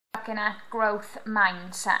looking at growth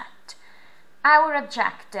mindset. Our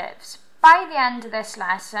objectives. By the end of this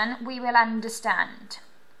lesson, we will understand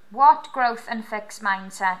what growth and fixed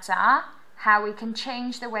mindsets are, how we can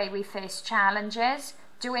change the way we face challenges.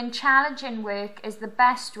 Doing challenging work is the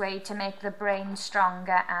best way to make the brain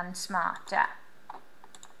stronger and smarter.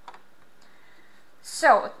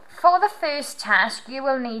 So, for the first task, you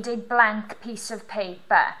will need a blank piece of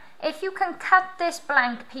paper. If you can cut this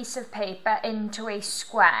blank piece of paper into a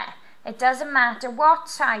square, it doesn't matter what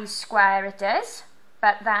size square it is,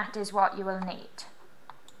 but that is what you will need.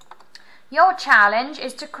 Your challenge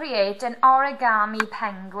is to create an origami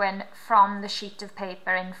penguin from the sheet of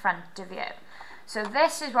paper in front of you. So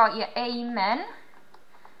this is what you're aiming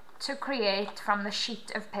to create from the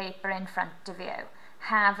sheet of paper in front of you.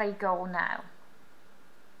 Have a go now.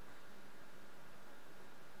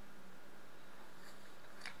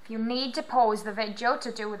 If you need to pause the video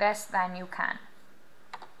to do this, then you can.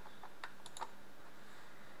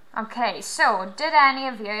 Okay, so did any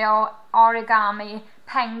of your origami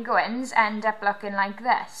penguins end up looking like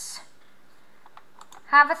this?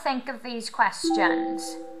 Have a think of these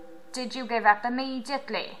questions. Did you give up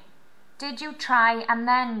immediately? Did you try and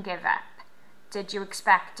then give up? Did you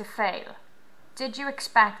expect to fail? Did you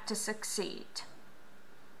expect to succeed?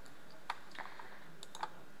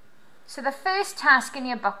 So the first task in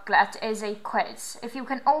your booklet is a quiz. If you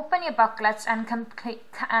can open your booklets and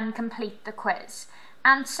complete the quiz.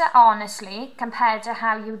 Answer honestly compared to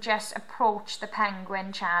how you just approach the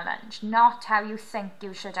penguin challenge, not how you think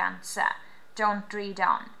you should answer. Don't read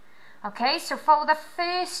on. Okay, so for the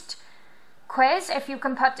first quiz, if you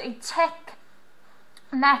can put a tick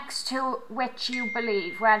next to which you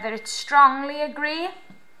believe, whether it's strongly agree,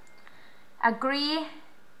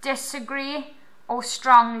 disagree, or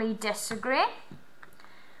strongly disagree.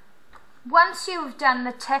 Once you've done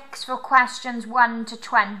the ticks for questions 1 to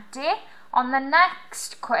 20, on the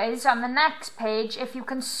next quiz, on the next page, if you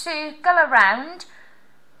can circle around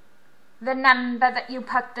the number that you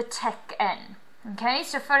put the tick in. Okay,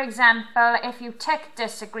 so for example, if you tick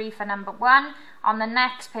disagree for number 1, on the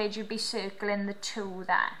next page you'd be circling the 2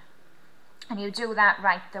 there. And you do that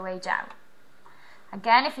right the way down.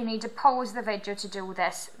 Again, if you need to pause the video to do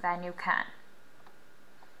this, then you can.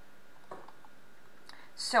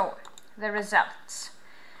 So, the results.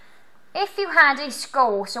 If you had a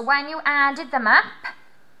score, so when you added them up,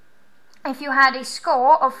 if you had a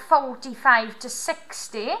score of 45 to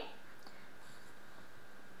 60,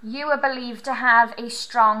 you were believed to have a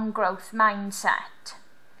strong growth mindset.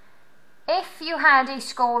 If you had a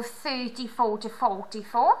score of 34 to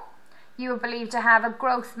 44, you were believed to have a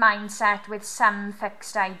growth mindset with some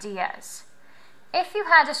fixed ideas. If you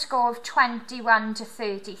had a score of 21 to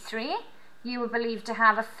 33, you were believed to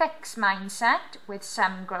have a fixed mindset with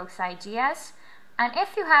some growth ideas. And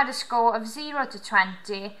if you had a score of 0 to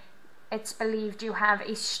 20, it's believed you have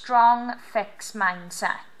a strong fixed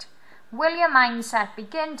mindset. Will your mindset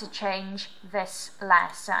begin to change this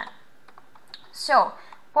lesson? So,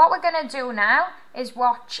 what we're going to do now is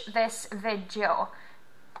watch this video.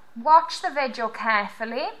 Watch the video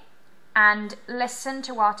carefully and listen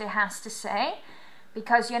to what it has to say,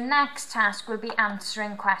 because your next task will be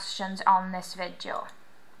answering questions on this video.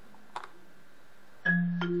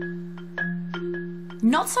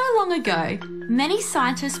 Not so long ago, many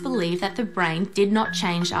scientists believed that the brain did not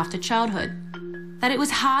change after childhood, that it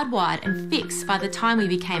was hardwired and fixed by the time we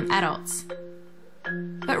became adults.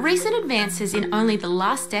 But recent advances in only the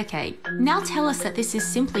last decade now tell us that this is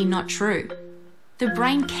simply not true. The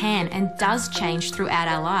brain can and does change throughout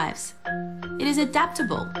our lives. It is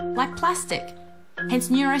adaptable, like plastic. Hence,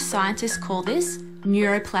 neuroscientists call this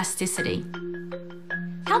neuroplasticity.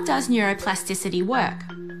 How does neuroplasticity work?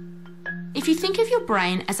 If you think of your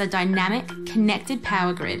brain as a dynamic, connected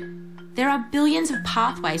power grid, there are billions of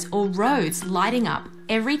pathways or roads lighting up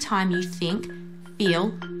every time you think,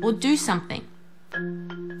 feel, or do something.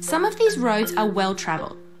 Some of these roads are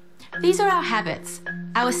well-travelled. These are our habits,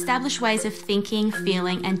 our established ways of thinking,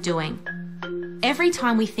 feeling, and doing. Every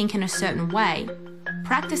time we think in a certain way,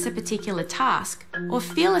 practice a particular task, or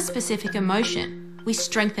feel a specific emotion, we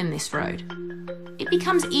strengthen this road. It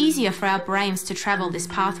becomes easier for our brains to travel this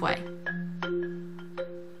pathway.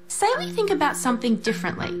 Say we think about something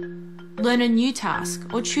differently, learn a new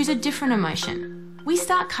task, or choose a different emotion. We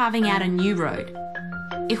start carving out a new road.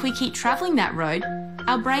 If we keep travelling that road,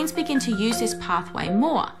 our brains begin to use this pathway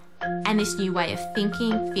more, and this new way of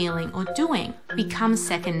thinking, feeling, or doing becomes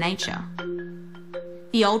second nature.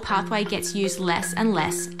 The old pathway gets used less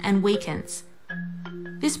and weakens.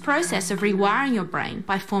 This process of rewiring your brain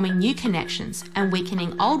by forming new connections and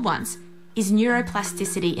weakening old ones is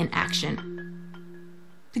neuroplasticity in action.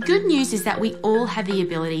 The good news is that we all have the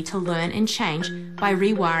ability to learn and change by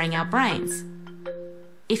rewiring our brains.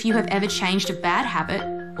 If you have ever changed a bad habit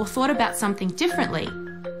or thought about something differently,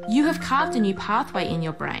 you have carved a new pathway in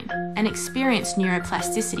your brain and experienced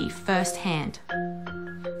neuroplasticity firsthand.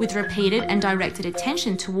 With repeated and directed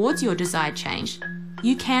attention towards your desired change,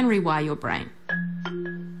 you can rewire your brain.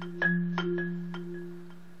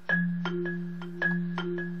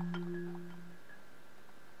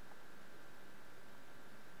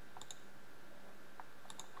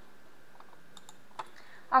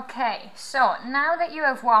 Okay, so now that you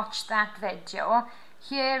have watched that video,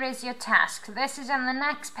 here is your task. This is on the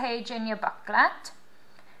next page in your booklet.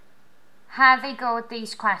 Have a go at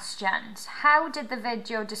these questions. How did the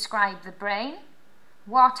video describe the brain?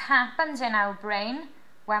 What happens in our brain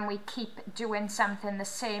when we keep doing something the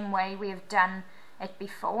same way we have done it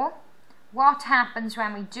before? What happens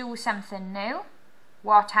when we do something new?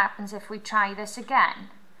 What happens if we try this again?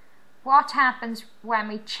 What happens when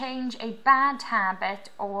we change a bad habit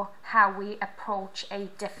or how we approach a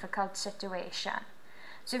difficult situation?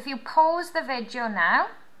 So if you pause the video now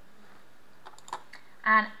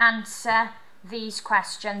and answer these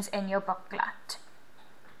questions in your booklet.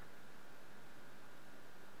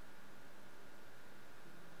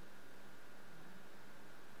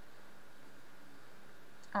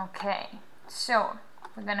 Okay, so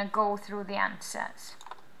we're going to go through the answers.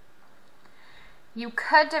 You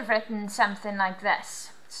could have written something like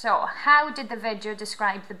this. So, how did the video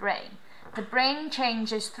describe the brain? The brain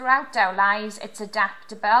changes throughout our lives. It's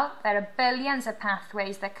adaptable. There are billions of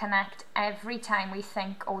pathways that connect every time we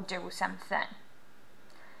think or do something.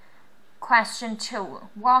 Question 2.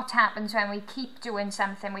 What happens when we keep doing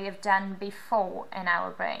something we have done before in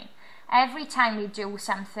our brain? Every time we do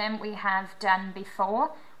something we have done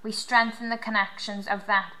before, we strengthen the connections of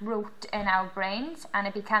that route in our brains, and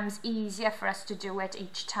it becomes easier for us to do it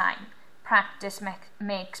each time. Practice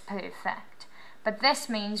makes perfect. But this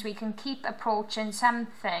means we can keep approaching some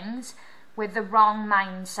things with the wrong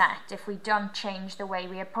mindset if we don't change the way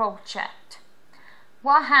we approach it.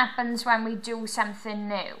 What happens when we do something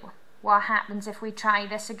new? What happens if we try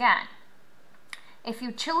this again? If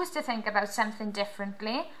you choose to think about something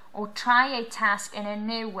differently or try a task in a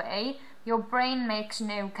new way, your brain makes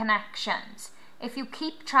new connections. If you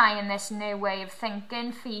keep trying this new way of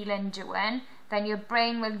thinking, feeling, doing, then your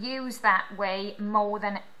brain will use that way more,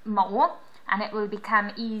 and it will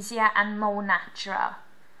become easier and more natural.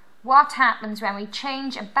 What happens when we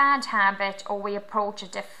change a bad habit or we approach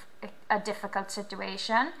a difficult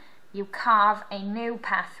situation? You carve a new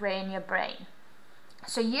pathway in your brain.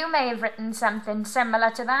 So you may have written something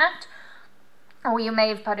similar to that, or you may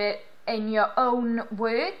have put it in your own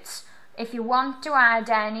words. If you want to add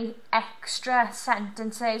any extra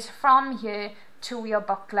sentences from here to your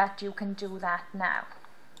booklet, you can do that now.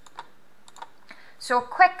 So,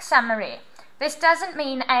 quick summary. This doesn't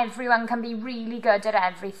mean everyone can be really good at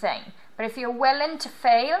everything, but if you're willing to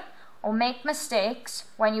fail or make mistakes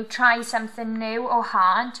when you try something new or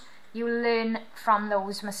hard, you learn from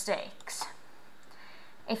those mistakes.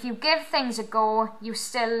 If you give things a go, you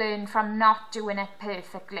still learn from not doing it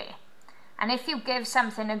perfectly. And if you give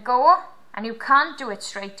something a go and you can't do it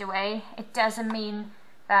straight away, it doesn't mean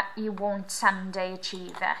that you won't someday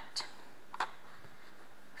achieve it.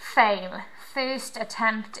 Fail. First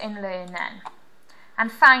attempt in learning.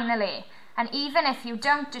 And finally, and even if you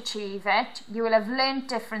don't achieve it, you will have learned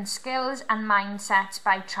different skills and mindsets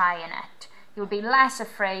by trying it. You'll be less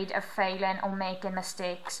afraid of failing or making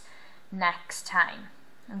mistakes next time.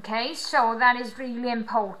 Okay, so that is really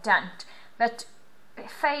important, that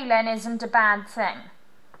failing isn't a bad thing.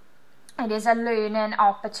 It is a learning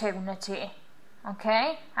opportunity.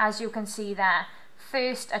 Okay, as you can see there,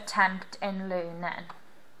 first attempt in learning.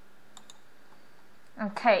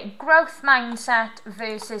 Okay, growth mindset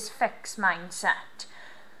versus fixed mindset.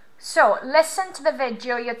 So, listen to the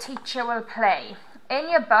video your teacher will play. In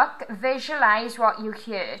your book, visualize what you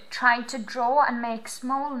hear. Try to draw and make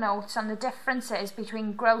small notes on the differences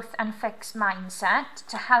between growth and fixed mindset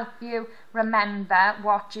to help you remember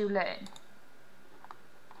what you learn.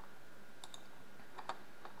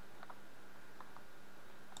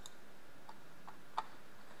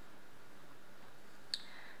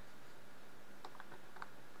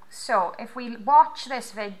 So, if we watch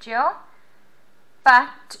this video,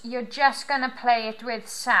 but you're just going to play it with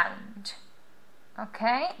sound.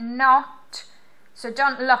 Okay, so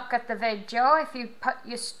don't look at the video. If you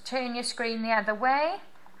turn your screen the other way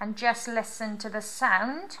and just listen to the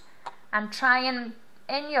sound, and try and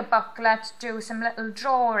in your booklet do some little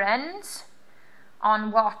drawings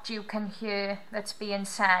on what you can hear that's being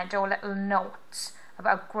said, or little notes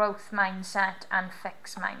about growth mindset and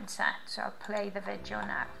fixed mindset. So I'll play the video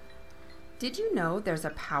now. Did you know there's a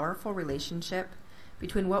powerful relationship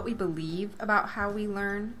between what we believe about how we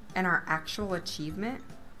learn and our actual achievement?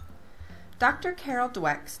 Dr. Carol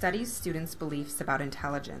Dweck studies students' beliefs about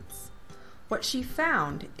intelligence. What she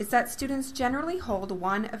found is that students generally hold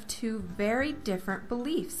one of two very different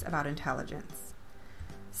beliefs about intelligence.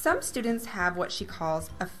 Some students have what she calls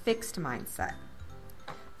a fixed mindset.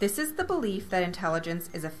 This is the belief that intelligence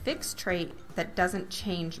is a fixed trait that doesn't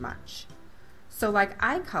change much. So like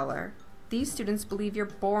eye color, these students believe you're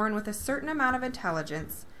born with a certain amount of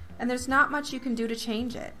intelligence and there's not much you can do to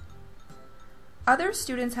change it. Other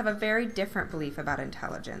students have a very different belief about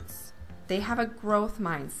intelligence. They have a growth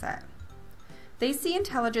mindset. They see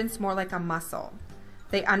intelligence more like a muscle.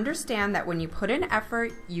 They understand that when you put in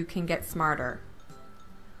effort, you can get smarter.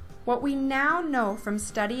 What we now know from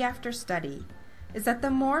study after study is that the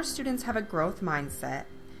more students have a growth mindset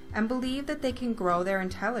and believe that they can grow their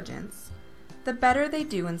intelligence, the better they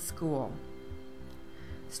do in school.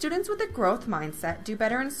 Students with a growth mindset do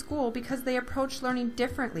better in school because they approach learning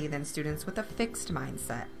differently than students with a fixed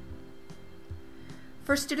mindset.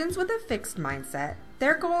 For students with a fixed mindset,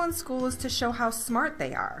 their goal in school is to show how smart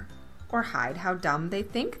they are, or hide how dumb they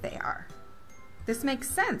think they are. This makes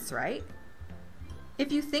sense, right?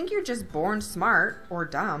 If you think you're just born smart or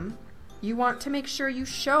dumb, you want to make sure you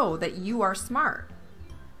show that you are smart.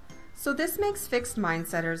 So this makes fixed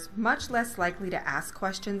mindsetters much less likely to ask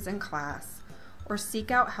questions in class or seek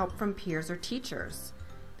out help from peers or teachers,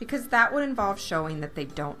 because that would involve showing that they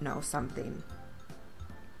don't know something.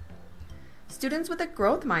 Students with a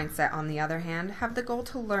growth mindset, on the other hand, have the goal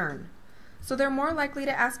to learn, so they're more likely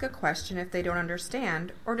to ask a question if they don't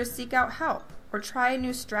understand, or to seek out help, or try a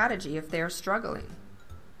new strategy if they are struggling.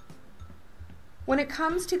 When it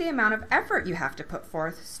comes to the amount of effort you have to put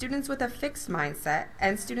forth, students with a fixed mindset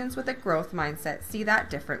and students with a growth mindset see that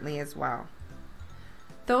differently as well.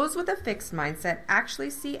 Those with a fixed mindset actually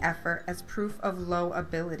see effort as proof of low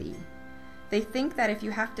ability. They think that if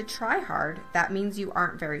you have to try hard, that means you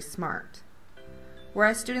aren't very smart.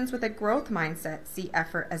 Whereas students with a growth mindset see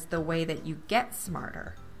effort as the way that you get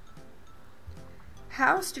smarter.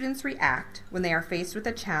 How students react when they are faced with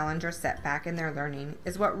a challenge or setback in their learning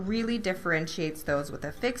is what really differentiates those with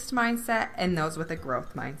a fixed mindset and those with a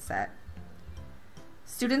growth mindset.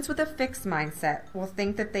 Students with a fixed mindset will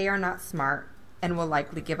think that they are not smart and will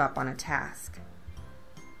likely give up on a task.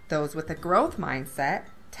 Those with a growth mindset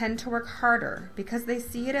tend to work harder because they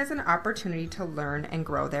see it as an opportunity to learn and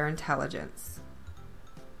grow their intelligence.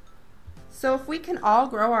 So if we can all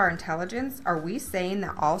grow our intelligence, are we saying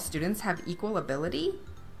that all students have equal ability?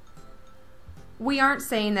 We aren't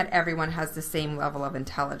saying that everyone has the same level of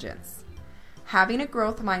intelligence. Having a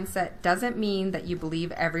growth mindset doesn't mean that you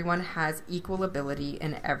believe everyone has equal ability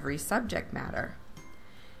in every subject matter.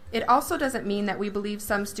 It also doesn't mean that we believe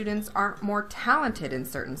some students aren't more talented in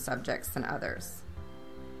certain subjects than others.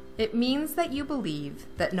 It means that you believe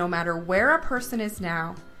that no matter where a person is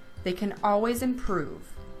now, they can always improve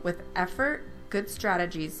with effort, good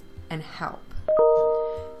strategies, and help.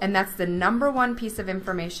 And that's the number one piece of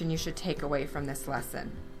information you should take away from this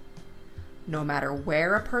lesson. No matter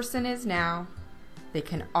where a person is now, they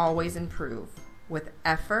can always improve with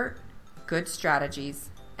effort, good strategies,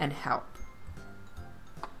 and help.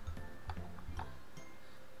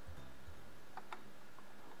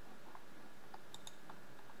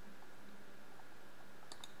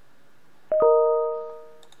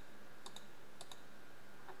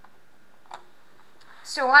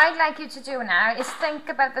 So what I'd like you to do now is think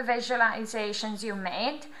about the visualizations you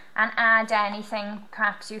made and add anything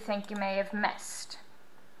perhaps you think you may have missed.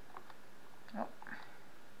 Oh.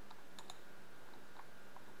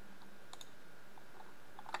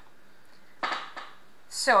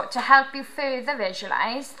 So to help you further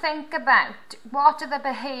visualize, think about what are the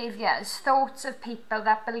behaviors, thoughts of people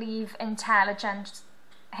that believe intelligence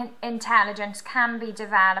can be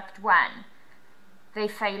developed when they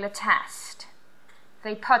fail a test.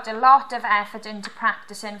 They put a lot of effort into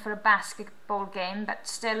practicing for a basketball game but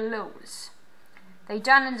still lose. They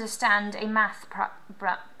don't understand a math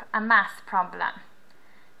problem.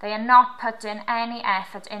 They are not putting any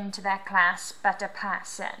effort into their class but are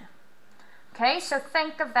passing. Okay, so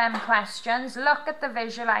think of them questions. Look at the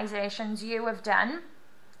visualizations you have done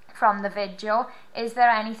from the video. Is there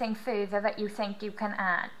anything further that you think you can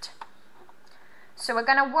add? So we're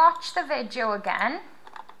going to watch the video again.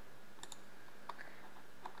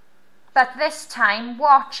 But this time,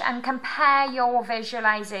 watch and compare your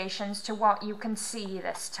visualizations to what you can see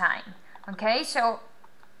this time. Okay, so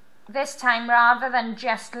this time, rather than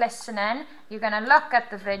just listening, you're going to look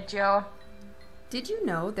at the video, Did you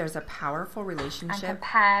know there's a powerful relationship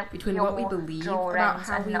and between what we believe about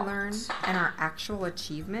how we learn and our actual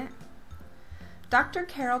achievement? Dr.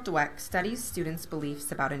 Carol Dweck studies students'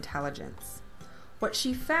 beliefs about intelligence. What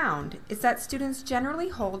she found is that students generally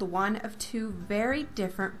hold one of two very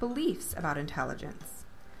different beliefs about intelligence.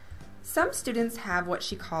 Some students have what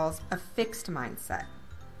she calls a fixed mindset.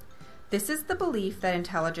 This is the belief that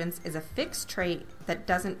intelligence is a fixed trait that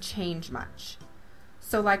doesn't change much.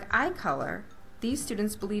 So like eye color, these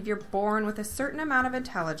students believe you're born with a certain amount of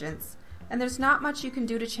intelligence and there's not much you can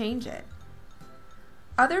do to change it.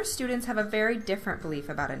 Other students have a very different belief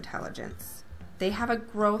about intelligence. They have a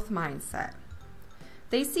growth mindset.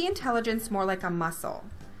 They see intelligence more like a muscle.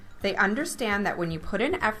 They understand that when you put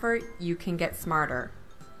in effort, you can get smarter.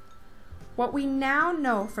 What we now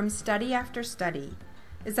know from study after study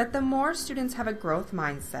is that the more students have a growth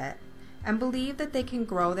mindset and believe that they can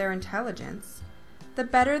grow their intelligence, the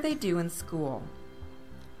better they do in school.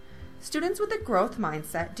 Students with a growth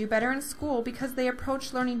mindset do better in school because they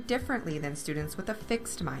approach learning differently than students with a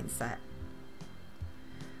fixed mindset.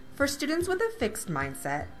 For students with a fixed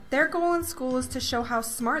mindset, their goal in school is to show how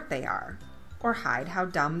smart they are, or hide how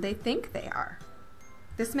dumb they think they are.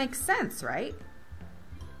 This makes sense, right?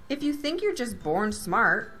 If you think you're just born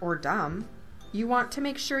smart or dumb, you want to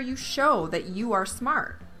make sure you show that you are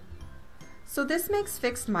smart. So this makes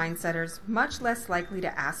fixed mindsetters much less likely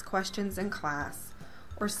to ask questions in class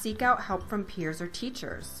or seek out help from peers or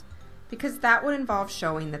teachers, because that would involve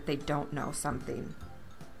showing that they don't know something.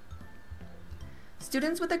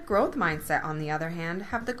 Students with a growth mindset, on the other hand,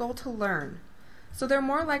 have the goal to learn, so they're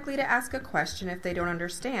more likely to ask a question if they don't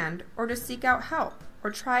understand, or to seek out help,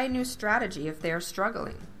 or try a new strategy if they are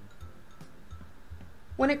struggling.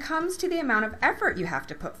 When it comes to the amount of effort you have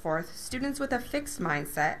to put forth, students with a fixed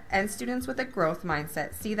mindset and students with a growth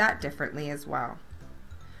mindset see that differently as well.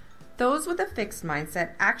 Those with a fixed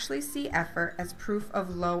mindset actually see effort as proof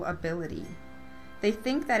of low ability. They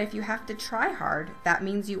think that if you have to try hard, that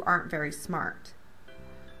means you aren't very smart.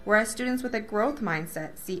 Whereas students with a growth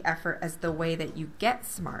mindset see effort as the way that you get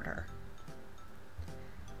smarter.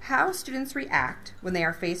 How students react when they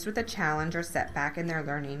are faced with a challenge or setback in their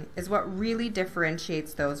learning is what really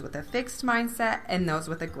differentiates those with a fixed mindset and those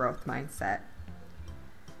with a growth mindset.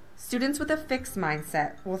 Students with a fixed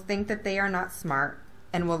mindset will think that they are not smart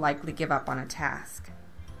and will likely give up on a task.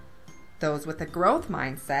 Those with a growth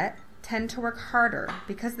mindset tend to work harder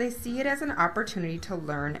because they see it as an opportunity to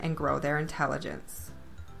learn and grow their intelligence.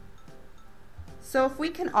 So if we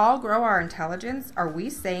can all grow our intelligence, are we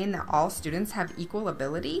saying that all students have equal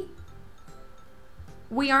ability?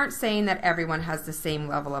 We aren't saying that everyone has the same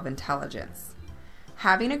level of intelligence.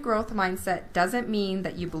 Having a growth mindset doesn't mean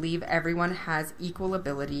that you believe everyone has equal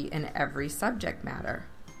ability in every subject matter.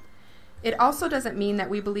 It also doesn't mean that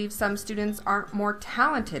we believe some students aren't more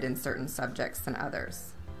talented in certain subjects than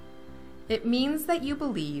others. It means that you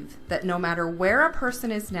believe that no matter where a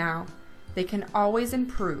person is now, they can always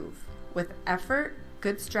improve with effort,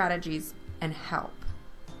 good strategies, and help.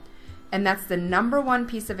 And that's the number one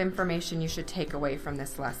piece of information you should take away from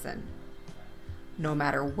this lesson. No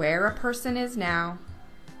matter where a person is now,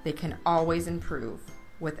 they can always improve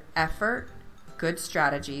with effort, good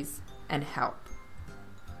strategies, and help.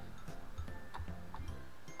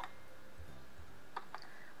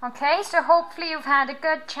 Okay, so hopefully you've had a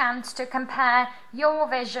good chance to compare your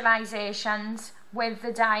visualizations with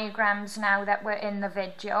the diagrams now that were in the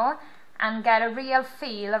video and get a real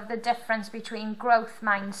feel of the difference between growth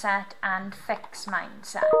mindset and fixed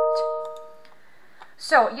mindset.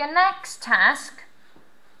 So your next task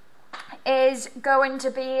is going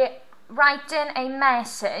to be writing a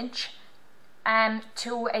message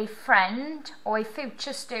to a friend or a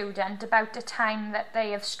future student about a time that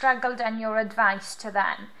they have struggled and your advice to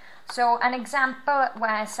them. So an example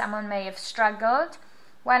where someone may have struggled: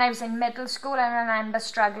 when I was in middle school, I remember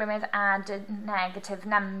struggling with added negative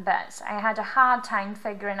numbers. I had a hard time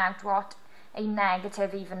figuring out what a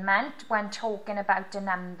negative even meant when talking about a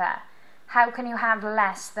number. How can you have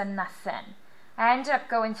less than nothing? I ended up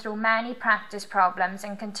going through many practice problems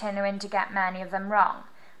and continuing to get many of them wrong.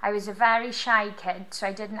 I was a very shy kid, so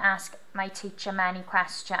I didn't ask my teacher many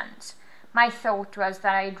questions. My thought was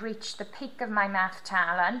that I had reached the peak of my math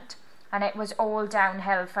talent and it was all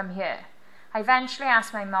downhill from here. I eventually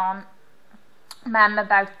asked my mum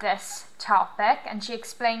about this topic, and she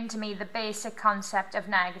explained to me the basic concept of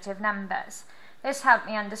negative numbers. This helped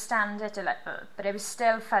me understand it a little, but it was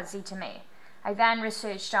still fuzzy to me. I then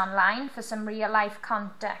researched online for some real-life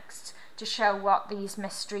context to show what these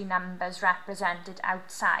mystery numbers represented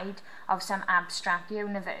outside of some abstract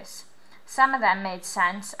universe. Some of them made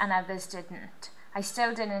sense and others didn't. I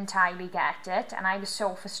still didn't entirely get it, and I was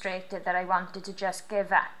so frustrated that I wanted to just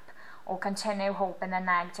give up or continue hoping that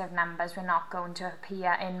negative numbers were not going to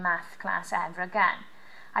appear in math class ever again.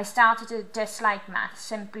 I started to dislike math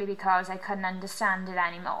simply because I couldn't understand it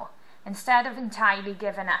anymore. Instead of entirely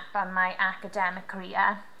giving up on my academic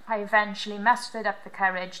career, I eventually mustered up the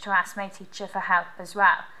courage to ask my teacher for help as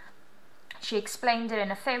well. She explained it in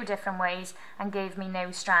a few different ways and gave me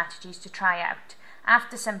new strategies to try out.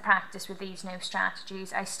 After some practice with these new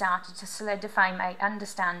strategies, I started to solidify my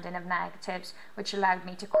understanding of negatives, which allowed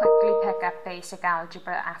me to quickly pick up basic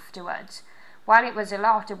algebra afterwards. While it was a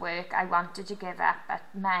lot of work I wanted to give up at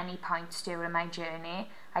many points during my journey,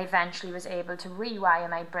 I eventually was able to rewire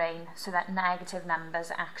my brain so that negative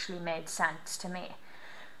numbers actually made sense to me.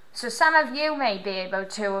 So some of you may be able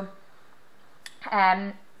to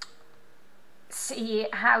see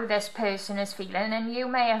how this person is feeling, and you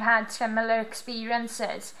may have had similar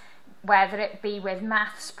experiences, whether it be with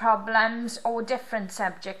maths problems or different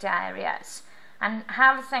subject areas. And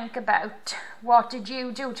have a think about, what did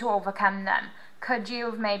you do to overcome them? Could you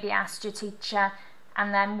have maybe asked your teacher,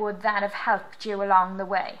 and then would that have helped you along the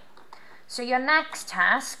way? So your next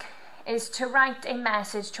task is to write a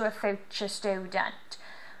message to a future student.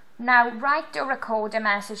 Now, write or record a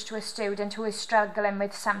message to a student who is struggling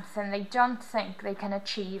with something they don't think they can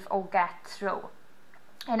achieve or get through.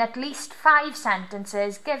 In at least 5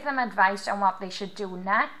 sentences, give them advice on what they should do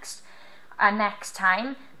next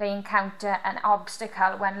time they encounter an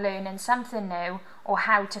obstacle when learning something new, or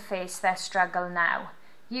how to face their struggle now.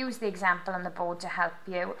 Use the example on the board to help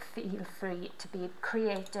you. Feel free to be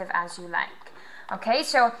creative as you like. Okay,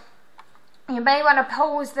 so you may want to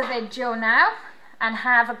pause the video now and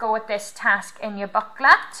have a go at this task in your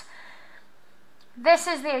booklet. This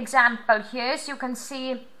is the example here, so you can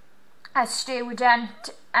see a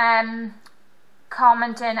student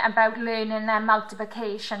commenting about learning their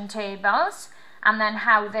multiplication tables and then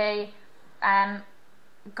how they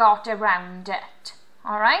got around it.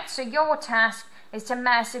 Alright, so your task is to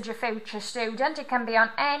message a future student. It can be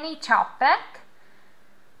on any topic,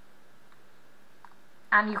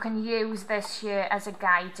 and you can use this here as a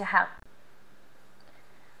guide to help.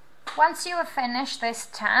 Once you have finished this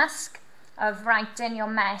task of writing your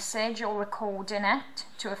message or recording it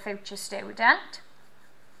to a future student,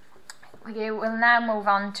 you will now move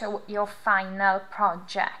on to your final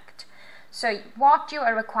project. So what you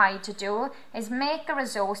are required to do is make a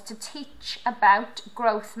resource to teach about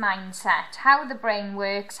growth mindset, how the brain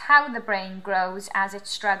works, how the brain grows as it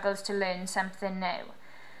struggles to learn something new.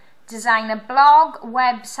 Design a blog,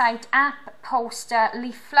 website, app, poster,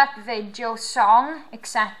 leaflet, video, song,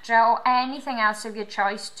 etc., or anything else of your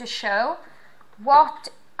choice to show what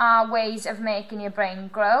are ways of making your brain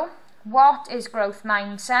grow, what is growth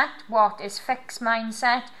mindset, what is fixed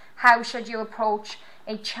mindset, how should you approach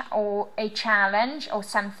a challenge or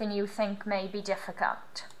something you think may be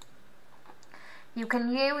difficult. You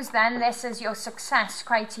can use then this as your success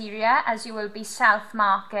criteria, as you will be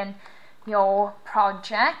self-marking your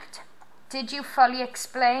project. Did you fully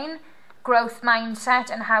explain growth mindset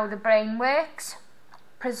and how the brain works?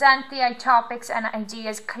 Present the topics and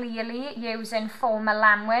ideas clearly using formal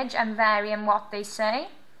language and varying what they say.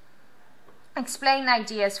 Explain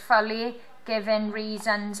ideas fully, giving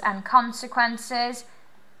reasons and consequences.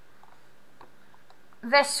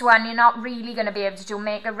 This one you're not really going to be able to do.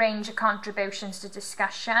 Make a range of contributions to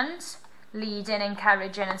discussions, leading,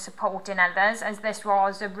 encouraging and supporting others, as this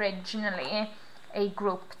was originally a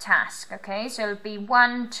group task. Okay, so it'll be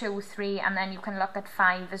 1, 2, 3, and then you can look at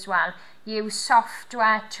 5 as well. Use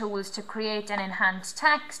software tools to create and enhance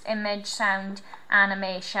text, image, sound,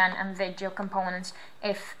 animation and video components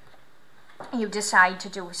if you decide to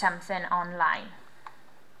do something online.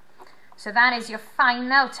 So that is your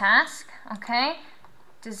final task. Okay,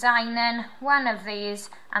 designing one of these,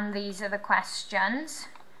 and these are the questions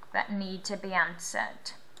that need to be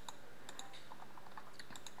answered.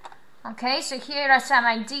 Okay, so here are some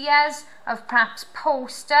ideas of perhaps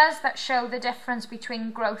posters that show the difference between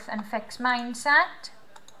growth and fixed mindset.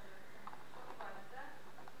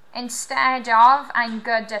 Instead of "I'm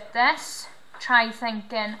good at this," try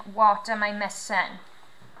thinking, what am I missing?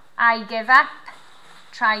 I give up.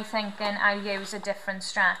 Try thinking, I'll use a different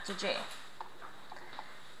strategy.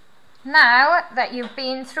 Now that you've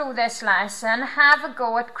been through this lesson, have a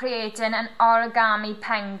go at creating an origami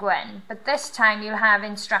penguin, but this time you'll have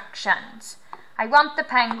instructions. I want the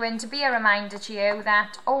penguin to be a reminder to you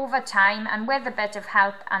that over time and with a bit of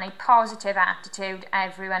help and a positive attitude,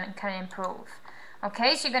 everyone can improve.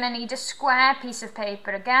 Okay, so you're going to need a square piece of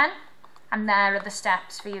paper again, and there are the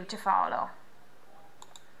steps for you to follow.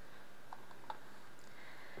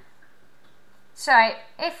 So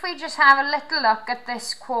if we just have a little look at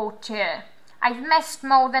this quote here. I've missed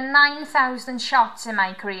more than 9,000 shots in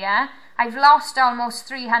my career. I've lost almost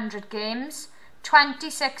 300 games.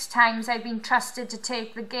 26 times I've been trusted to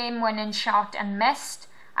take the game-winning shot and missed.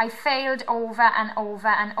 I failed over and over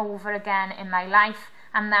and over again in my life,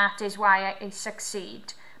 and that is why I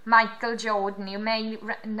succeed. Michael Jordan, you may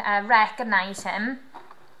recognise him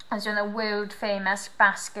as one of the world-famous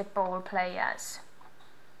basketball players.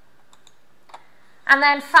 And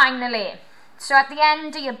then finally, so at the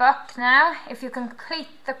end of your book now, if you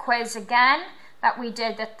complete the quiz again that we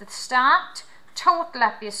did at the start, total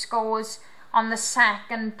up your scores on the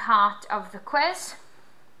second part of the quiz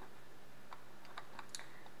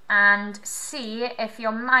and see if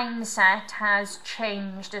your mindset has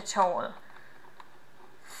changed at all.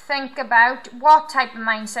 Think about what type of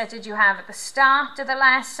mindset did you have at the start of the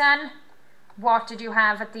lesson, what did you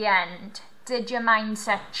have at the end? Did your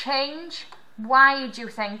mindset change? Why do you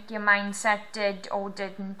think your mindset did or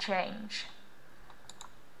didn't change?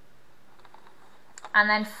 And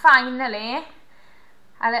then finally,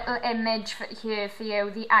 a little image here for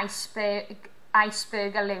you, the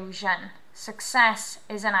iceberg illusion. Success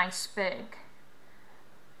is an iceberg.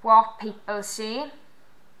 What people see,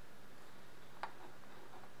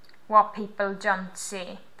 what people don't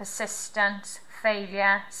see. Persistence,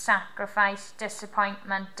 failure, sacrifice,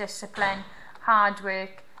 disappointment, discipline, hard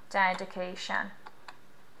work, dedication.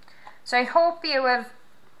 So I hope you have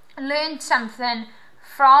learned something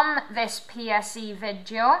from this PSE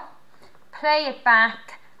video. Play it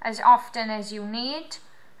back as often as you need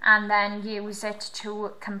and then use it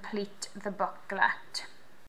to complete the booklet.